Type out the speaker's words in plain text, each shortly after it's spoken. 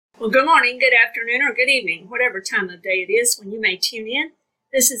Well, good morning, good afternoon, or good evening, whatever time of day it is when you may tune in.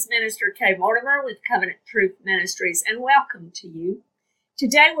 This is Minister Kay Mortimer with Covenant Truth Ministries, and welcome to you.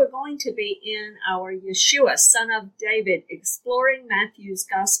 Today we're going to be in our Yeshua, Son of David, Exploring Matthew's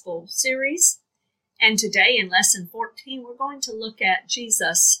Gospel series. And today in Lesson 14, we're going to look at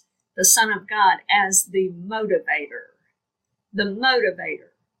Jesus, the Son of God, as the motivator. The motivator.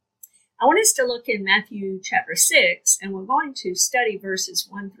 I want us to look in Matthew chapter 6, and we're going to study verses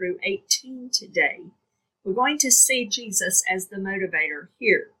 1 through 18 today. We're going to see Jesus as the motivator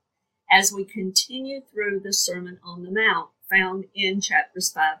here as we continue through the Sermon on the Mount found in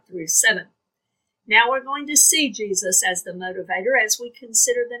chapters 5 through 7. Now we're going to see Jesus as the motivator as we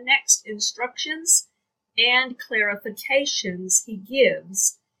consider the next instructions and clarifications he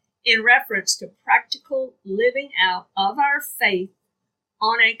gives in reference to practical living out of our faith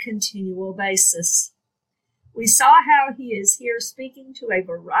on a continual basis. We saw how he is here speaking to a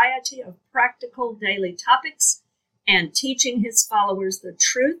variety of practical daily topics and teaching his followers the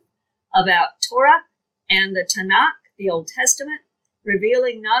truth about Torah and the Tanakh, the Old Testament,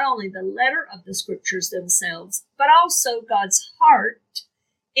 revealing not only the letter of the scriptures themselves, but also God's heart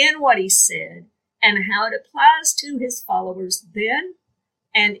in what he said and how it applies to his followers then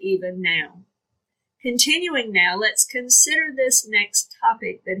and even now. Continuing now, let's consider this next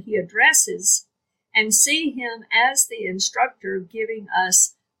topic that he addresses and see him as the instructor giving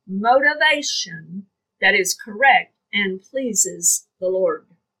us motivation that is correct and pleases the Lord.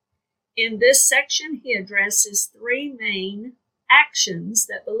 In this section, he addresses three main actions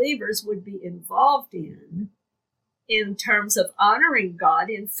that believers would be involved in terms of honoring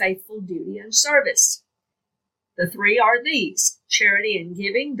God in faithful duty and service. The three are these: charity and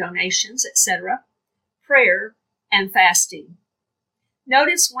giving, donations, etc., prayer, and fasting.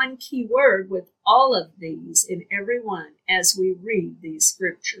 Notice one key word with all of these in every one as we read these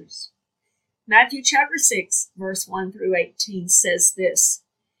scriptures. Matthew chapter 6, verse 1 through 18 says this: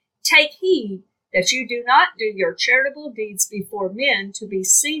 "Take heed that you do not do your charitable deeds before men to be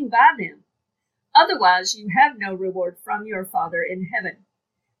seen by them. Otherwise you have no reward from your Father in heaven.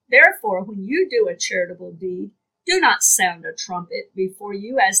 Therefore, when you do a charitable deed, do not sound a trumpet before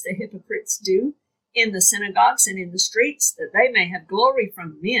you as the hypocrites do in the synagogues and in the streets, that they may have glory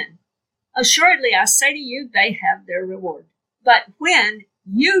from men. Assuredly, I say to you, they have their reward. But when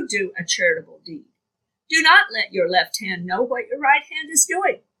you do a charitable deed, do not let your left hand know what your right hand is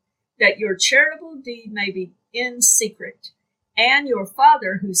doing, that your charitable deed may be in secret, and your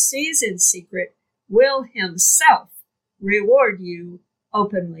Father who sees in secret will himself reward you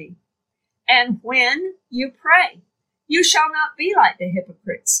openly. And when you pray, you shall not be like the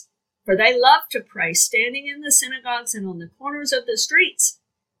hypocrites, for they love to pray standing in the synagogues and on the corners of the streets,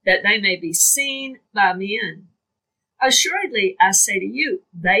 that they may be seen by men. Assuredly, I say to you,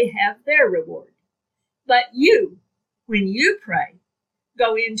 they have their reward. But you, when you pray,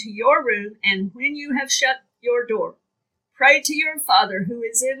 go into your room, and when you have shut your door, pray to your Father who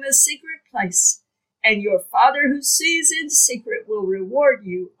is in the secret place, and your Father who sees in secret will reward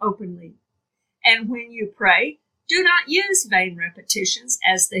you openly. And when you pray, do not use vain repetitions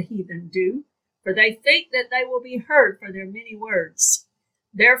as the heathen do, for they think that they will be heard for their many words.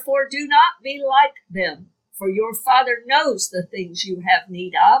 Therefore do not be like them, for your Father knows the things you have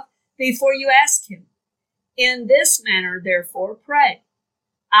need of before you ask him. In this manner, therefore, pray: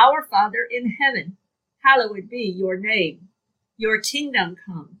 Our Father in heaven, hallowed be your name. Your kingdom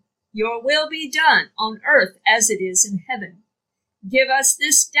come. Your will be done on earth as it is in heaven. Give us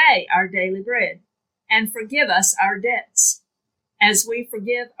this day our daily bread, and forgive us our debts, as we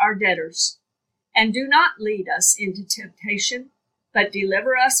forgive our debtors. And do not lead us into temptation, but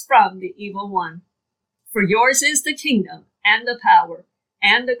deliver us from the evil one. For yours is the kingdom, and the power,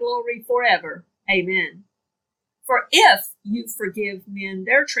 and the glory forever. Amen. For if you forgive men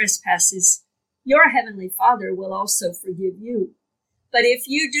their trespasses, your heavenly Father will also forgive you. But if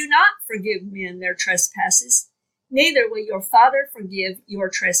you do not forgive men their trespasses, neither will your Father forgive your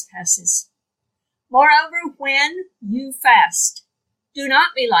trespasses. Moreover, when you fast, do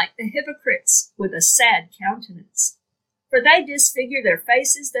not be like the hypocrites with a sad countenance, for they disfigure their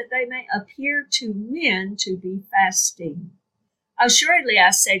faces that they may appear to men to be fasting. Assuredly, I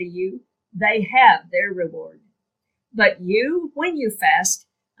say to you, they have their reward. But you, when you fast,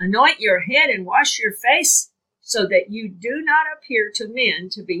 anoint your head and wash your face, so that you do not appear to men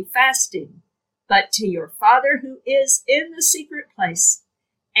to be fasting, but to your Father who is in the secret place.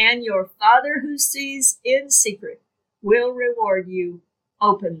 And your Father who sees in secret will reward you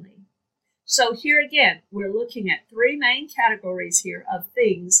openly. So here again, we're looking at three main categories here of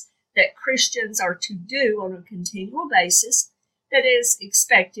things that Christians are to do on a continual basis that is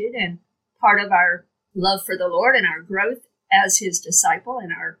expected and part of our love for the Lord and our growth as his disciple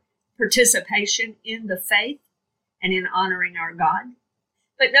and our participation in the faith and in honoring our God.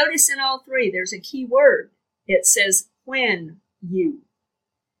 But notice in all three, there's a key word. It says, when you.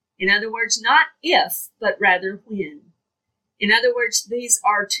 In other words, not if, but rather when. In other words, these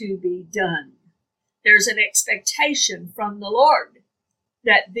are to be done. There's an expectation from the Lord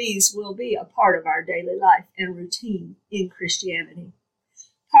that these will be a part of our daily life and routine in Christianity.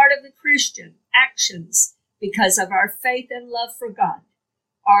 Part of the Christian actions, because of our faith and love for God,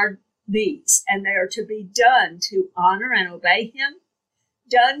 are these, and they are to be done to honor and obey him,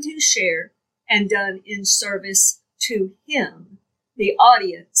 done to share, and done in service to him, the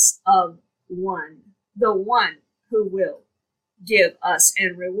audience of one, the one who will give us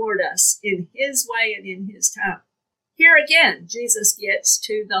and reward us in his way and in his time. Here again, Jesus gets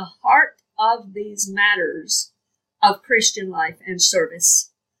to the heart of these matters of Christian life and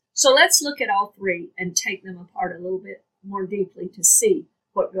service. So let's look at all three and take them apart a little bit more deeply to see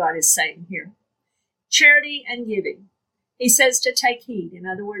what God is saying here. Charity and giving. He says to take heed. In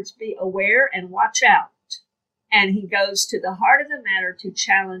other words, be aware and watch out. And he goes to the heart of the matter to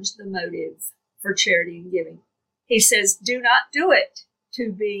challenge the motive for charity and giving. He says, do not do it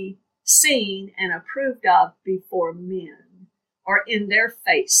to be seen and approved of before men, or in their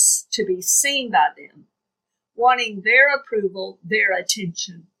face, to be seen by them, wanting their approval, their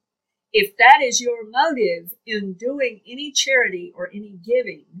attention. If that is your motive in doing any charity or any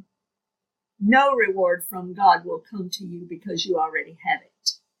giving, no reward from God will come to you because you already have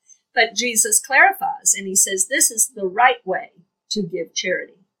it. But Jesus clarifies, and he says this is the right way to give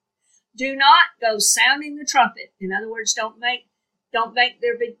charity. Do not go sounding the trumpet. In other words, don't make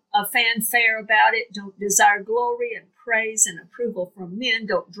there be a fanfare about it. Don't desire glory and praise and approval from men.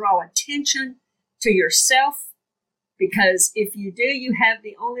 Don't draw attention to yourself, because if you do, you have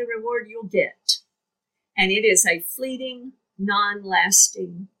the only reward you'll get. And it is a fleeting,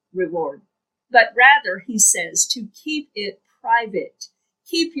 non-lasting reward. But rather, he says, to keep it private.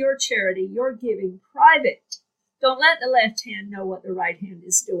 Keep your charity, your giving private. Don't let the left hand know what the right hand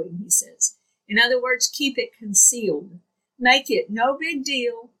is doing, he says. In other words, keep it concealed. Make it no big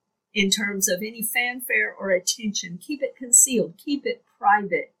deal in terms of any fanfare or attention. Keep it concealed. Keep it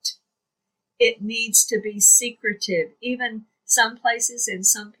private. It needs to be secretive. Even some places and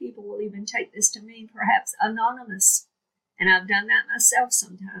some people will even take this to mean perhaps anonymous. And I've done that myself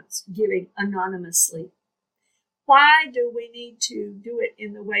sometimes, giving anonymously. Why do we need to do it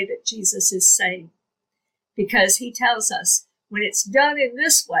in the way that Jesus is saying? Because he tells us when it's done in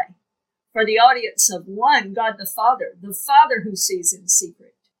this way, for the audience of one, God the Father who sees in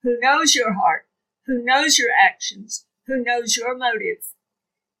secret, who knows your heart, who knows your actions, who knows your motive,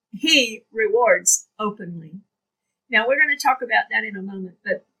 he rewards openly. Now, we're going to talk about that in a moment,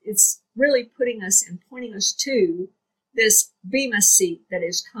 but it's really putting us and pointing us to this Bema seat that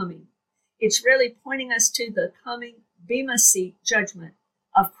is coming. It's really pointing us to the coming Bema seat judgment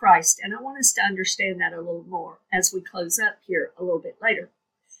of Christ. And I want us to understand that a little more as we close up here a little bit later.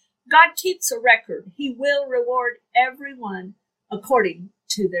 God keeps a record. He will reward everyone according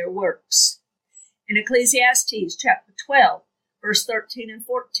to their works. In Ecclesiastes chapter 12, verse 13 and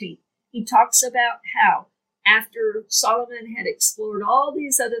 14, he talks about how after Solomon had explored all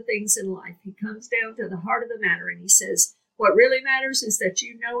these other things in life, he comes down to the heart of the matter and he says, what really matters is that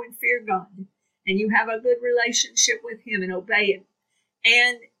you know and fear God and you have a good relationship with him and obey him,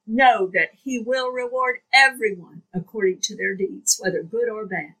 and know that he will reward everyone according to their deeds, whether good or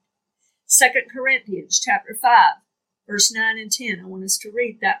bad. 2 Corinthians chapter 5, verse 9 and 10. I want us to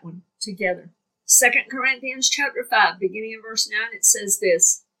read that one together. 2 Corinthians chapter 5, beginning in verse 9, it says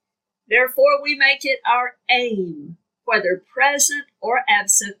this, therefore we make it our aim, whether present or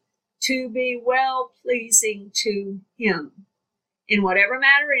absent, to be well-pleasing to him. In whatever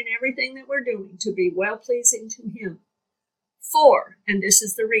matter, in everything that we're doing, to be well-pleasing to him. For, and this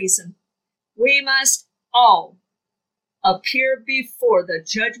is the reason, we must all appear before the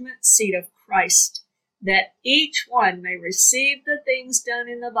judgment seat of Christ, that each one may receive the things done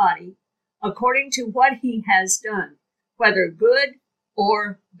in the body according to what he has done, whether good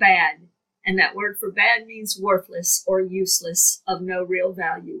or bad. And that word for bad means worthless or useless, of no real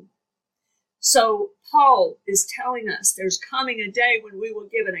value. So Paul is telling us there's coming a day when we will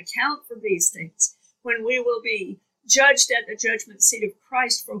give an account for these things, when we will be judged at the judgment seat of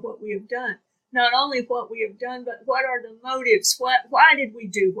Christ for what we have done. Not only what we have done, but what are the motives? Why did we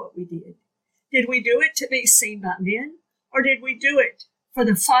do what we did? Did we do it to be seen by men? Or did we do it for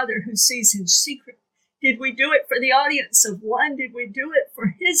the Father who sees in secret? Did we do it for the audience of one? Did we do it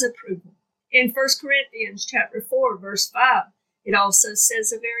for his approval? In 1 Corinthians chapter 4, verse 5, It also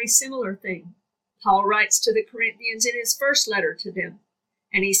says a very similar thing. Paul writes to the Corinthians in his first letter to them,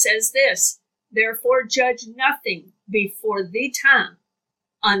 and he says this, "Therefore judge nothing before the time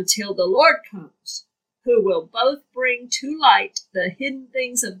until the Lord comes, who will both bring to light the hidden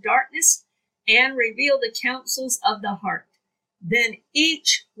things of darkness and reveal the counsels of the heart. Then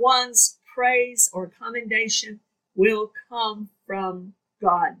each one's praise or commendation will come from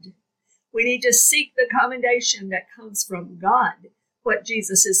God." We need to seek the commendation that comes from God, what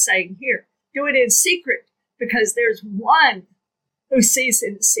Jesus is saying here. Do it in secret, because there's one who sees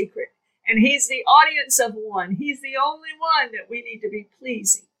in secret, and he's the audience of one. He's the only one that we need to be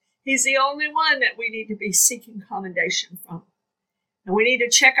pleasing. He's the only one that we need to be seeking commendation from. And we need to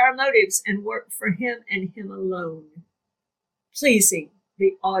check our motives and work for him and him alone, pleasing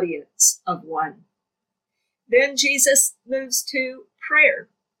the audience of one. Then Jesus moves to prayer.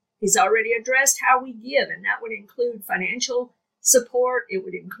 He's already addressed how we give, and that would include financial support. It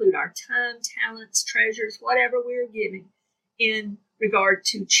would include our time, talents, treasures, whatever we're giving in regard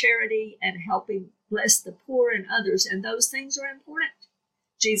to charity and helping bless the poor and others. And those things are important.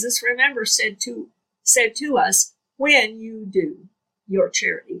 Jesus, remember, said to us, when you do your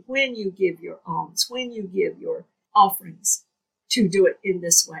charity, when you give your alms, when you give your offerings, to do it in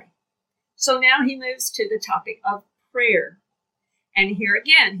this way. So now he moves to the topic of prayer. And here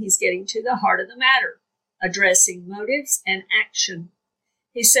again, he's getting to the heart of the matter, addressing motives and action.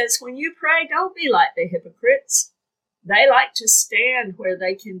 He says, when you pray, don't be like the hypocrites. They like to stand where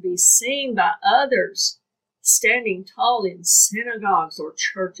they can be seen by others, standing tall in synagogues or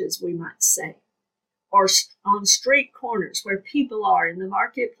churches, we might say, or on street corners where people are in the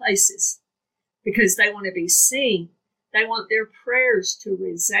marketplaces, because they want to be seen. They want their prayers to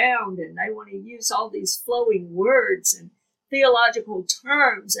resound, and they want to use all these flowing words and theological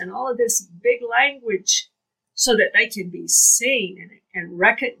terms and all of this big language so that they can be seen and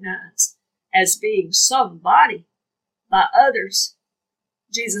recognized as being somebody by others.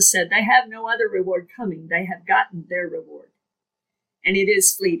 Jesus said they have no other reward coming. They have gotten their reward. And it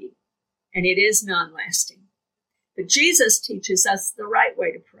is fleeting, and it is non-lasting. But Jesus teaches us the right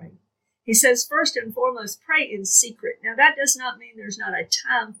way to pray. He says, first and foremost, pray in secret. Now, that does not mean there's not a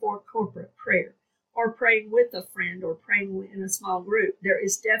time for corporate prayer, or praying with a friend, or praying in a small group. There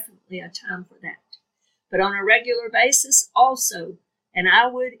is definitely a time for that. But on a regular basis also, and I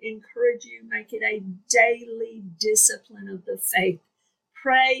would encourage you, make it a daily discipline of the faith.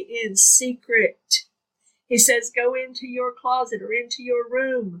 Pray in secret. He says, go into your closet or into your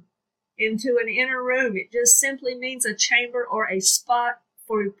room, into an inner room. It just simply means a chamber or a spot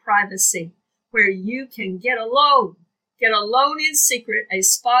for privacy where you can get alone. Get alone in secret, a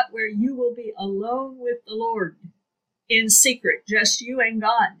spot where you will be alone with the Lord in secret, just you and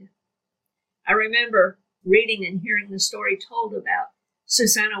God. I remember reading and hearing the story told about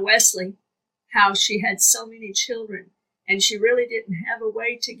Susanna Wesley, how she had so many children, and she really didn't have a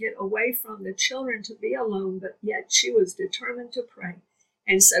way to get away from the children to be alone, but yet she was determined to pray.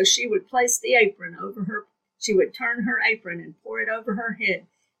 And so she would place the apron over her, she would turn her apron and pour it over her head.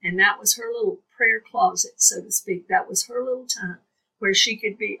 And that was her little prayer closet, so to speak. That was her little time where she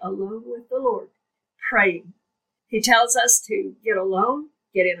could be alone with the Lord, praying. He tells us to get alone,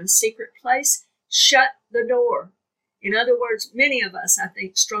 get in a secret place, shut the door. In other words, many of us, I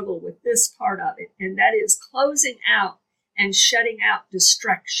think, struggle with this part of it, and that is closing out and shutting out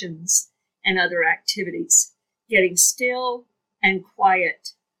distractions and other activities, getting still and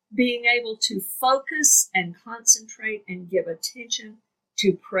quiet, being able to focus and concentrate and give attention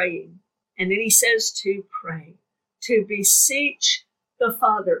to praying. And then he says to pray, to beseech the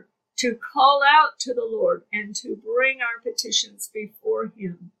Father, to call out to the Lord, and to bring our petitions before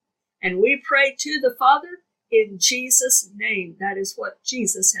him. And we pray to the Father in Jesus' name. That is what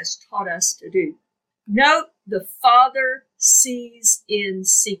Jesus has taught us to do. Note, the Father sees in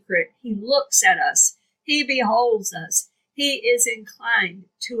secret. He looks at us. He beholds us. He is inclined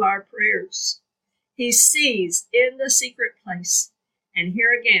to our prayers. He sees in the secret place. And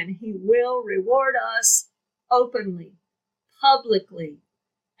here again, he will reward us openly, publicly,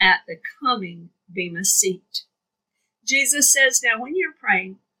 at the coming Bema seat. Jesus says, now when you're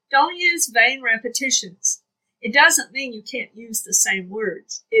praying, don't use vain repetitions. It doesn't mean you can't use the same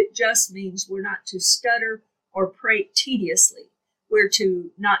words. It just means we're not to stutter or pray tediously. We're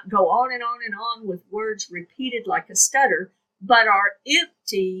to not go on and on and on with words repeated like a stutter, but are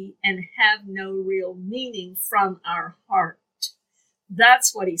empty and have no real meaning from our heart.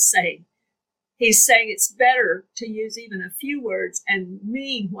 That's what he's saying. He's saying it's better to use even a few words and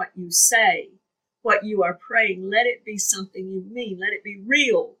mean what you say, what you are praying. Let it be something you mean. Let it be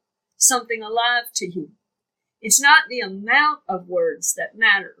real, something alive to you. It's not the amount of words that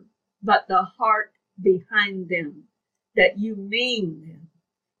matter, but the heart behind them, that you mean them,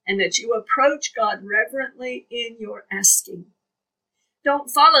 and that you approach God reverently in your asking.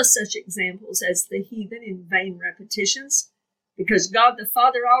 Don't follow such examples as the heathen in vain repetitions, because God the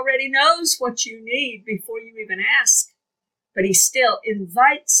Father already knows what you need before you even ask. But he still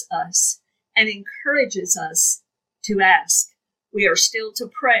invites us and encourages us to ask. We are still to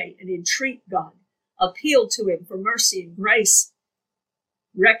pray and entreat God, appeal to him for mercy and grace,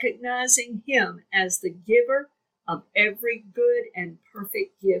 recognizing him as the giver of every good and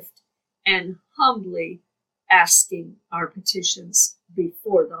perfect gift, and humbly asking our petitions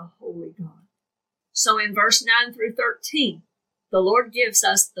before the holy God. So in verse 9 through 13, the Lord gives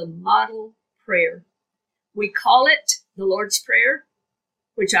us the model prayer. We call it the Lord's Prayer,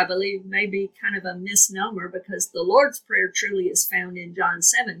 which I believe may be kind of a misnomer because the Lord's Prayer truly is found in John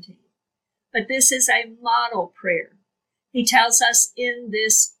 17. But this is a model prayer. He tells us in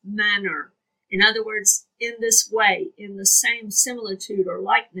this manner. In other words, in this way, in the same similitude or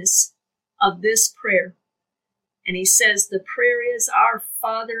likeness of this prayer. And he says the prayer is our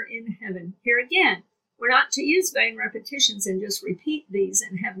Father in heaven. Here again, we're not to use vain repetitions and just repeat these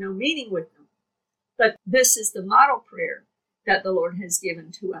and have no meaning with them. But this is the model prayer that the Lord has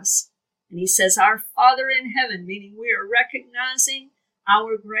given to us. And he says, our Father in heaven, meaning we are recognizing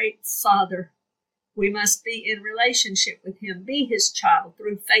our great Father. We must be in relationship with him, be his child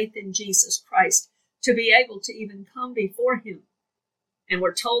through faith in Jesus Christ, to be able to even come before him. And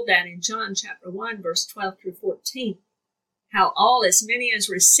we're told that in John chapter 1, verse 12 through 14, how all, as many as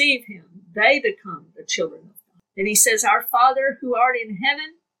receive him, they become the children of God. Then he says, our Father who art in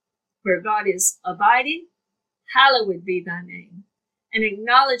heaven, where God is abiding, hallowed be thy name. An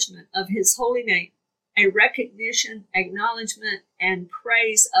acknowledgement of his holy name, a recognition, acknowledgement, and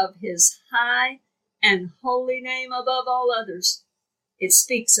praise of his high and holy name above all others. It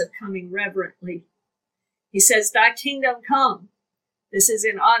speaks of coming reverently. He says, thy kingdom come. This is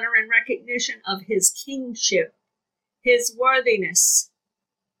in honor and recognition of his kingship, his worthiness,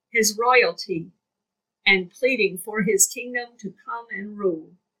 his royalty, and pleading for his kingdom to come and rule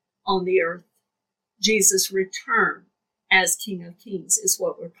on the earth. Jesus' return as King of Kings is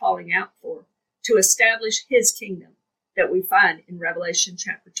what we're calling out for, to establish his kingdom that we find in Revelation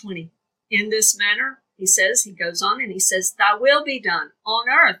chapter 20. In this manner, he goes on and he says, thy will be done on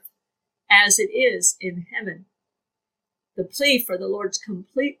earth as it is in heaven. The plea for the Lord's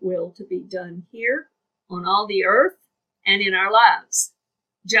complete will to be done here on all the earth and in our lives,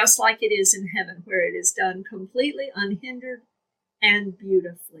 just like it is in heaven, where it is done completely unhindered and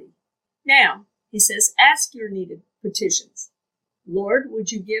beautifully. Now, he says, ask your needed petitions. Lord,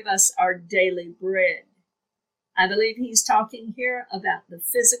 would you give us our daily bread? I believe he's talking here about the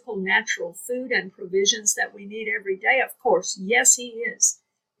physical, natural food and provisions that we need every day. Of course, yes, he is,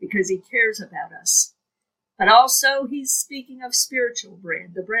 because he cares about us. But also, he's speaking of spiritual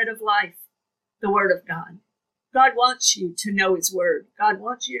bread, the bread of life, the Word of God. God wants you to know his Word. God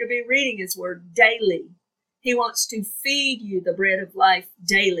wants you to be reading his Word daily. He wants to feed you the bread of life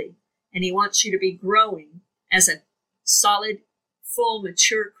daily. And he wants you to be growing as a solid, full,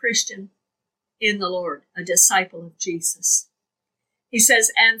 mature Christian in the Lord, a disciple of Jesus. He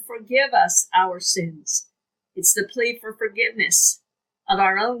says, and forgive us our sins. It's the plea for forgiveness of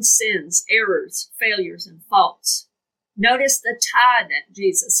our own sins, errors, failures, and faults. Notice the tie that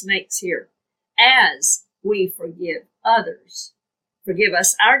Jesus makes here. As we forgive others, forgive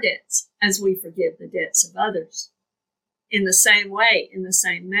us our debts as we forgive the debts of others. In the same way, in the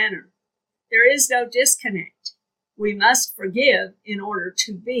same manner. There is no disconnect. We must forgive in order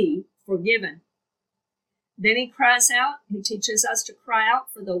to be forgiven. Then he teaches us to cry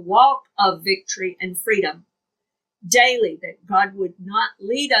out for the walk of victory and freedom daily, that God would not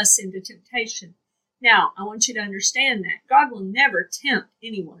lead us into temptation. Now, I want you to understand that God will never tempt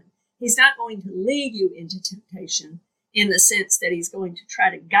anyone. He's not going to lead you into temptation in the sense that he's going to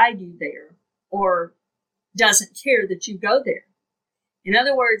try to guide you there or doesn't care that you go there. In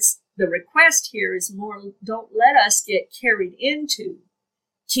other words, the request here is more, don't let us get carried into,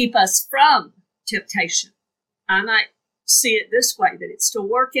 keep us from temptation. I might see it this way, that it's to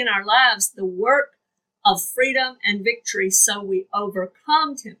work in our lives the work of freedom and victory so we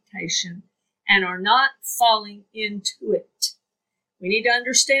overcome temptation and are not falling into it. We need to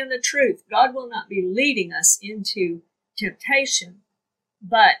understand the truth. God will not be leading us into temptation,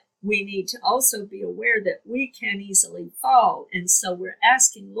 but we need to also be aware that we can easily fall. And so we're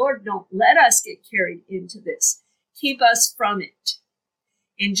asking, Lord, don't let us get carried into this. Keep us from it.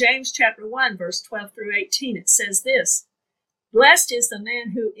 In James chapter 1, verse 12 through 18, it says this, blessed is the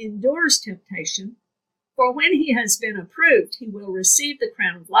man who endures temptation, For when he has been approved, he will receive the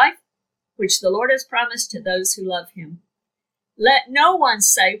crown of life, which the Lord has promised to those who love him. Let no one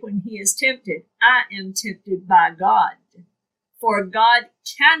say when he is tempted, I am tempted by God. For God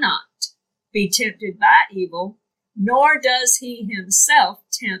cannot be tempted by evil, nor does he himself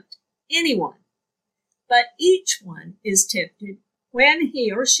tempt anyone. But each one is tempted when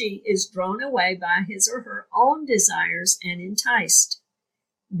he or she is drawn away by his or her own desires and enticed.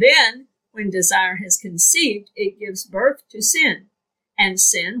 Then, when desire has conceived, it gives birth to sin, and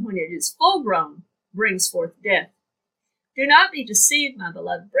sin, when it is full grown, brings forth death. Do not be deceived, my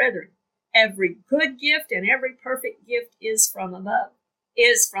beloved brethren. Every good gift and every perfect gift is from above,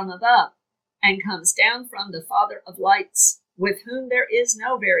 and comes down from the Father of lights, with whom there is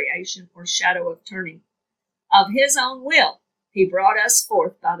no variation or shadow of turning. Of his own will, he brought us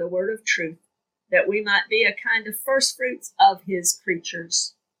forth by the word of truth, that we might be a kind of first fruits of his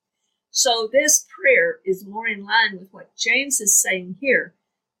creatures. So this prayer is more in line with what James is saying here,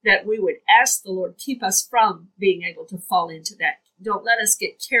 that we would ask the Lord, keep us from being able to fall into that. Don't let us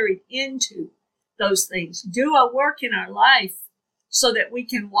get carried into those things. Do a work in our life so that we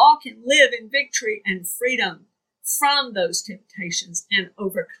can walk and live in victory and freedom from those temptations and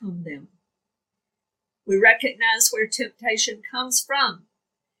overcome them. We recognize where temptation comes from,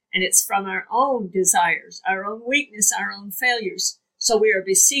 and it's from our own desires, our own weakness, our own failures. So we are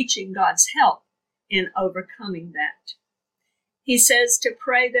beseeching God's help in overcoming that. He says to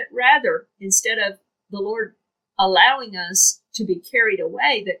pray that rather, instead of the Lord allowing us to be carried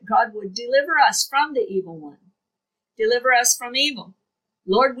away, that God would deliver us from the evil one. Deliver us from evil.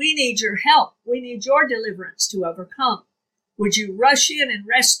 Lord, we need your help. We need your deliverance to overcome. Would you rush in and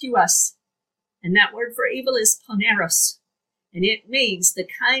rescue us? And that word for evil is poneros. And it means the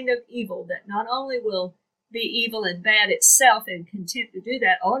kind of evil that not only will be evil and bad itself and content to do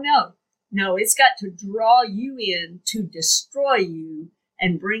that. Oh, no, it's got to draw you in to destroy you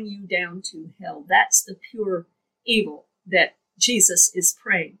and bring you down to hell. That's the pure evil that Jesus is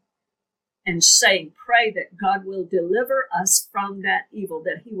praying and saying, pray that God will deliver us from that evil,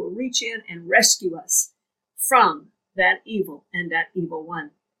 that he will reach in and rescue us from that evil and that evil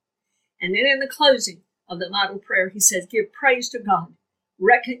one. And then in the closing of the model prayer, he says, give praise to God,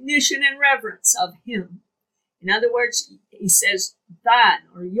 recognition and reverence of him. In other words, he says, thine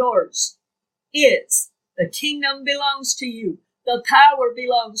or yours is, the kingdom belongs to you, the power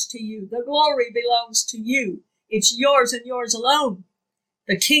belongs to you, the glory belongs to you. It's yours and yours alone.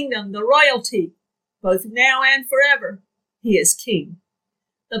 The kingdom, the royalty, both now and forever, he is king.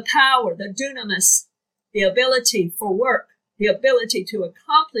 The power, the dunamis, the ability for work, the ability to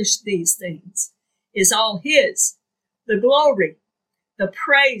accomplish these things is all his. The glory, the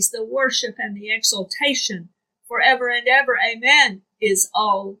praise, the worship, and the exaltation forever and ever, amen, is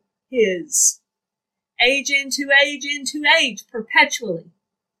all his. Age into age, perpetually,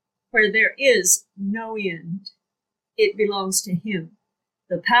 where there is no end. It belongs to him.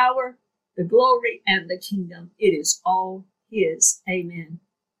 The power, the glory, and the kingdom, it is all his, amen.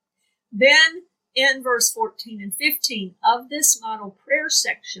 Then in verse 14 and 15 of this model prayer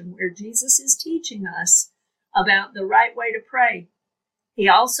section, where Jesus is teaching us about the right way to pray, he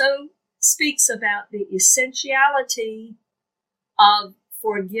also speaks about the essentiality of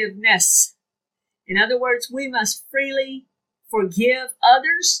forgiveness. In other words, we must freely forgive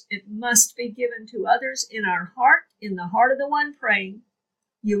others. It must be given to others in our heart, in the heart of the one praying.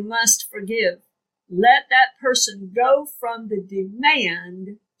 You must forgive. Let that person go from the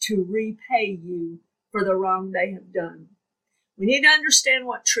demand to repay you for the wrong they have done. We need to understand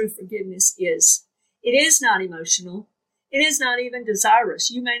what true forgiveness is. It is not emotional. It is not even desirous.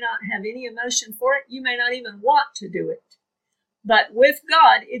 You may not have any emotion for it. You may not even want to do it. But with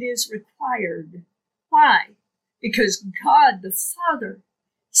God, it is required. Why? Because God the Father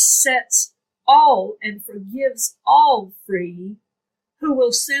sets all and forgives all free who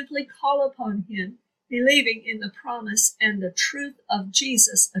will simply call upon him, believing in the promise and the truth of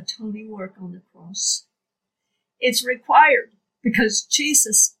Jesus' atoning work on the cross. It's required because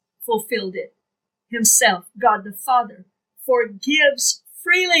Jesus fulfilled it himself. God the Father forgives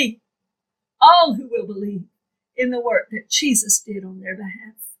freely all who will believe in the work that Jesus did on their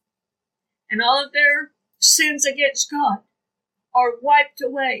behalf. And all of their sins against God are wiped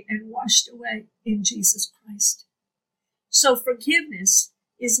away and washed away in Jesus Christ. So forgiveness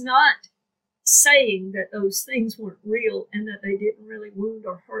is not saying that those things weren't real and that they didn't really wound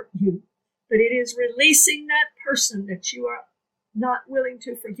or hurt you, but it is releasing that person that you are not willing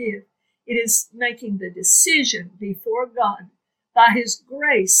to forgive. It is making the decision before God by his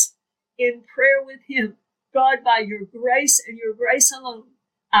grace in prayer with him. God, by your grace and your grace alone,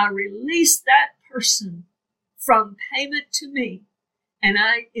 I release that person from payment to me, and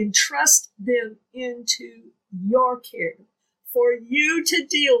I entrust them into your care for you to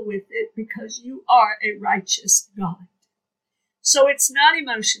deal with it because you are a righteous God. So it's not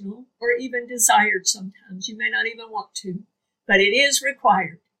emotional or even desired sometimes. You may not even want to, but it is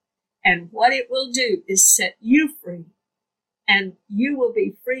required. And what it will do is set you free. And you will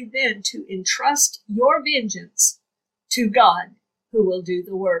be free then to entrust your vengeance to God, who will do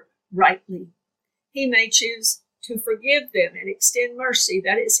the work rightly. He may choose to forgive them and extend mercy.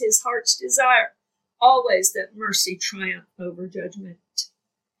 That is his heart's desire, always that mercy triumph over judgment.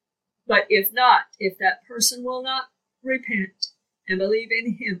 But if not, if that person will not repent and believe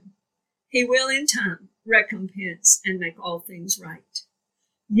in him, he will in time recompense and make all things right.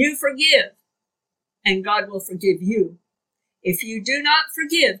 You forgive, and God will forgive you. If you do not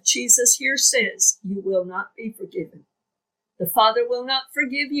forgive, Jesus here says, you will not be forgiven. The Father will not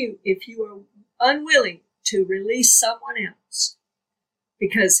forgive you if you are unwilling to release someone else,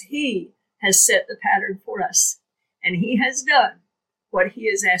 because he has set the pattern for us, and he has done what he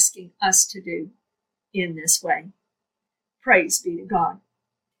is asking us to do in this way. Praise be to God.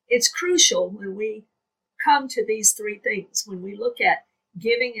 It's crucial when we come to these three things, when we look at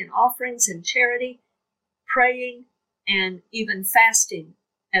giving and offerings and charity, praying, and even fasting,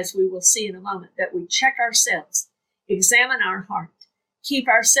 as we will see in a moment, that we check ourselves, examine our heart, keep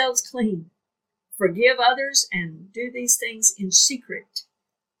ourselves clean, forgive others, and do these things in secret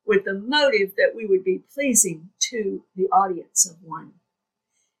with the motive that we would be pleasing to the audience of one.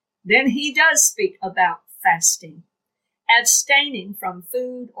 Then he does speak about fasting, abstaining from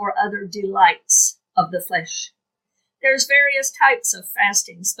food or other delights of the flesh. There's various types of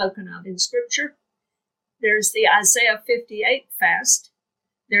fasting spoken of in Scripture. There's the Isaiah 58 fast.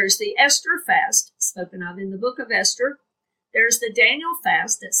 There's the Esther fast spoken of in the book of Esther. There's the Daniel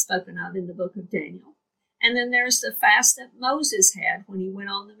fast that's spoken of in the book of Daniel. And then there's the fast that Moses had when he went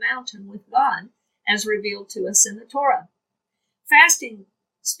on the mountain with God, as revealed to us in the Torah. Fasting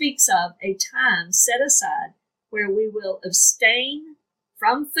speaks of a time set aside where we will abstain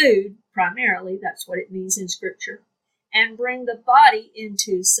from food, primarily, that's what it means in Scripture, and bring the body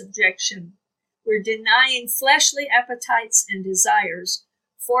into subjection. We're denying fleshly appetites and desires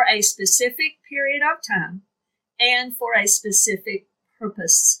for a specific period of time and for a specific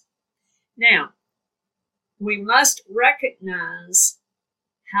purpose. Now, we must recognize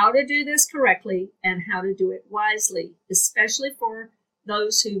how to do this correctly and how to do it wisely, especially for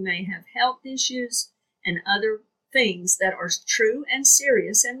those who may have health issues and other things that are true and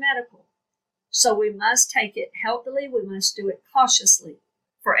serious and medical. So we must take it healthily, we must do it cautiously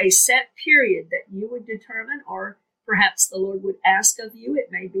for a set period that you would determine, or perhaps the Lord would ask of you. It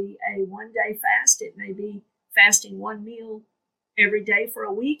may be a one-day fast, it may be fasting one meal every day for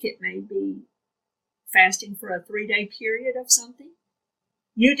a week, it may be fasting for a 3-day period of something.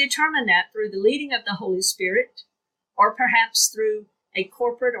 You determine that through the leading of the Holy Spirit, or perhaps through a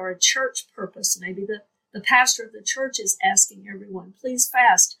corporate or a church purpose. Maybe the pastor of the church is asking everyone, please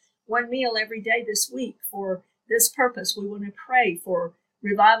fast one meal every day this week for this purpose. We want to pray for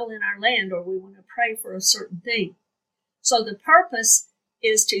revival in our land, or we want to pray for a certain thing. So the purpose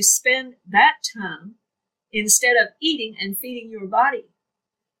is to spend that time, instead of eating and feeding your body,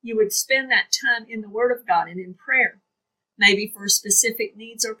 you would spend that time in the Word of God and in prayer, maybe for specific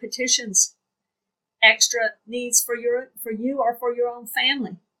needs or petitions, extra needs for you or for your own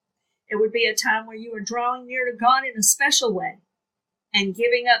family. It would be a time where you are drawing near to God in a special way and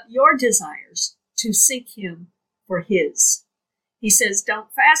giving up your desires to seek Him for His. He says,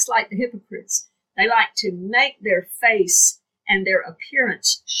 don't fast like the hypocrites. They like to make their face and their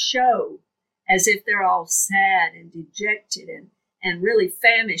appearance show as if they're all sad and dejected and really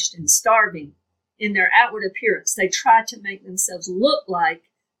famished and starving in their outward appearance. They try to make themselves look like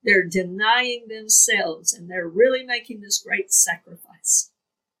they're denying themselves and they're really making this great sacrifice.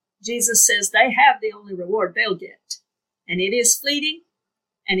 Jesus says they have the only reward they'll get, and it is fleeting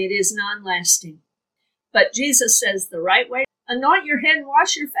and it is non-lasting. But Jesus says the right way, anoint your head and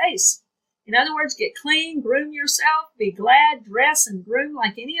wash your face. In other words, get clean, groom yourself, be glad, dress and groom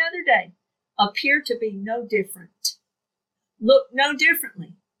like any other day. Appear to be no different. Look no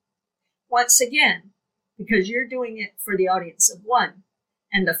differently. Once again, because you're doing it for the audience of one,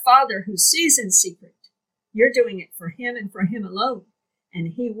 and the Father who sees in secret, you're doing it for Him and for Him alone.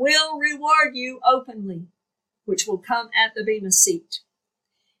 And He will reward you openly, which will come at the bema seat.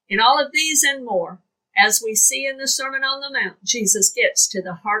 In all of these and more, as we see in the Sermon on the Mount, Jesus gets to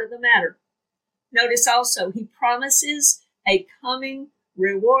the heart of the matter. Notice also, He promises a coming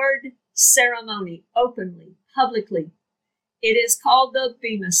reward ceremony openly, publicly. It is called the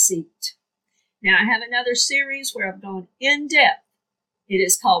bema seat. Now, I have another series where I've gone in depth. It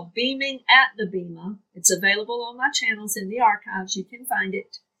is called Beaming at the Bema. It's available on my channels in the archives. You can find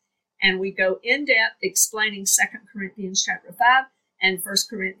it. And we go in depth explaining 2 Corinthians chapter 5 and 1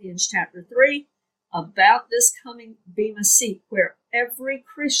 Corinthians chapter 3 about this coming Bema seat where every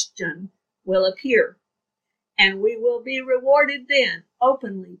Christian will appear. And we will be rewarded then,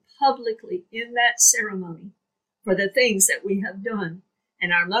 openly, publicly, in that ceremony for the things that we have done.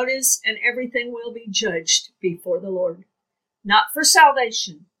 And our motives and everything will be judged before the Lord. Not for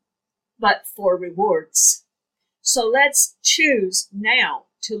salvation, but for rewards. So let's choose now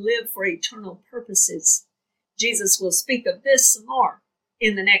to live for eternal purposes. Jesus will speak of this some more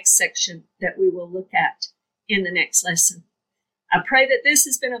in the next section that we will look at in the next lesson. I pray that this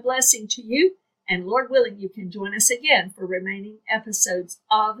has been a blessing to you, and Lord willing, you can join us again for remaining episodes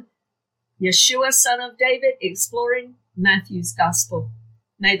of Yeshua, Son of David, exploring Matthew's Gospel.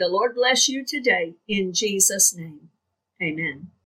 May the Lord bless you today in Jesus' name. Amen.